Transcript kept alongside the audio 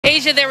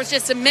Asia, there was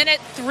just a minute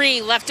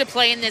 3 left to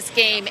play in this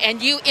game,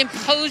 and you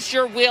imposed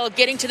your will,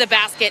 getting to the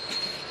basket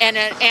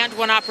and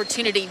one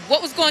opportunity.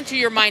 What was going through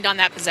your mind on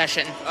that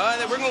possession?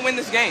 That we're going to win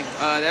this game.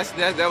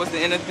 That was the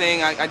end of the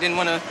thing. I didn't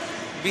want to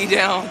be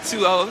down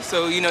 2-0,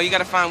 so you got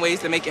to find ways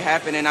to make it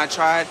happen, and I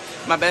tried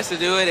my best to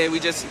do it, and we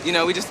just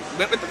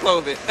went with the flow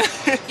of it.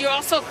 You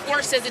also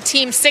forced, as a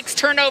team, 6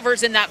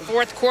 turnovers in that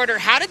fourth quarter.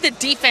 How did the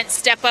defense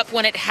step up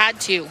when it had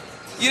to?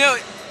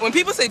 When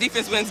people say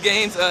defense wins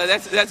games,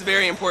 that's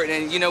very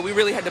important. And, we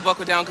really had to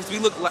buckle down because we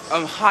looked like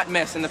a hot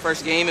mess in the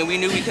first game, and we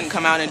knew we couldn't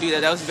come out and do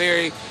that. That was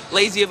very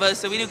lazy of us,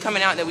 so we knew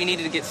coming out that we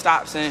needed to get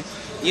stops, and,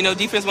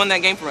 defense won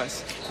that game for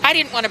us. I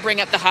didn't want to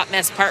bring up the hot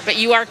mess part, but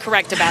you are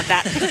correct about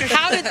that.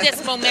 How did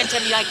this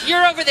momentum,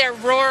 you're over there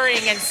roaring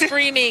and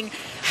screaming,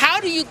 how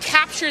do you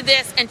capture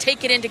this and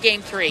take it into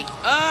Game 3?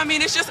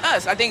 It's just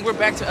us. I think we're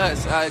back to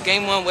us.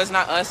 Game 1 was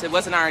not us. It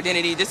wasn't our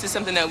identity. This is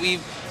something that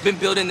we've been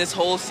building this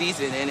whole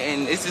season,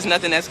 and it's just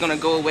nothing that's going to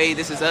go away.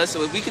 This is us.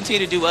 So if we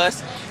continue to do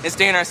us and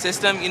stay in our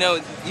system,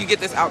 you get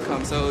this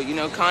outcome. So,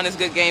 Con is a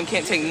good game.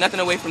 Can't take nothing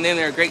away from them.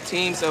 They're a great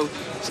team, so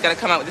just got to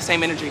come out with the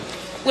same energy.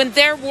 When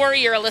their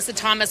warrior, Alyssa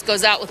Thomas,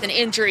 goes out with an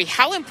injury,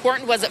 how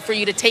important was it for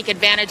you to take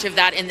advantage of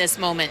that in this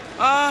moment?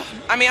 I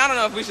don't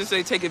know if we should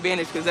say take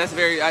advantage, because that's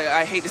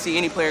I hate to see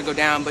any player go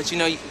down, but,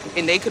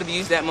 and they could have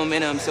used that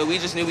momentum, so we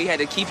just knew we had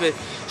to keep it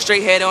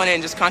straight head on it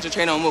and just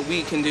concentrate on what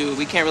we can do.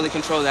 We can't really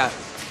control that.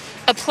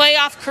 A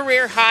playoff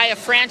career high, a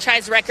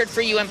franchise record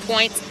for you in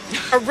points,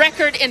 a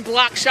record in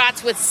block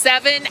shots with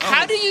 7.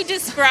 How do you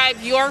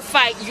describe your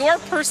fight, your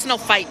personal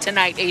fight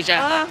tonight,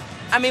 Asia?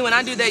 When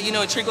I do that,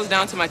 it trickles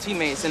down to my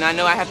teammates, and I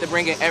know I have to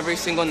bring it every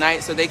single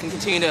night so they can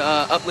continue to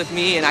uplift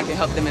me, and I can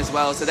help them as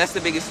well. So that's the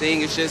biggest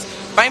thing. It's just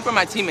fighting for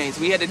my teammates.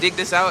 We had to dig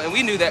this out, and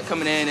we knew that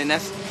coming in, and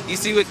that's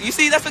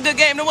that's a good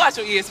game to watch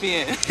on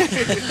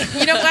ESPN.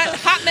 You know what?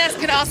 Hot mess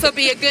can also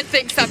be a good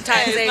thing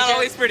sometimes, It's Asia. not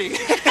always pretty.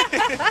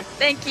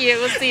 Thank you.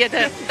 We'll see you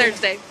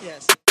Thursday.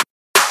 Yes.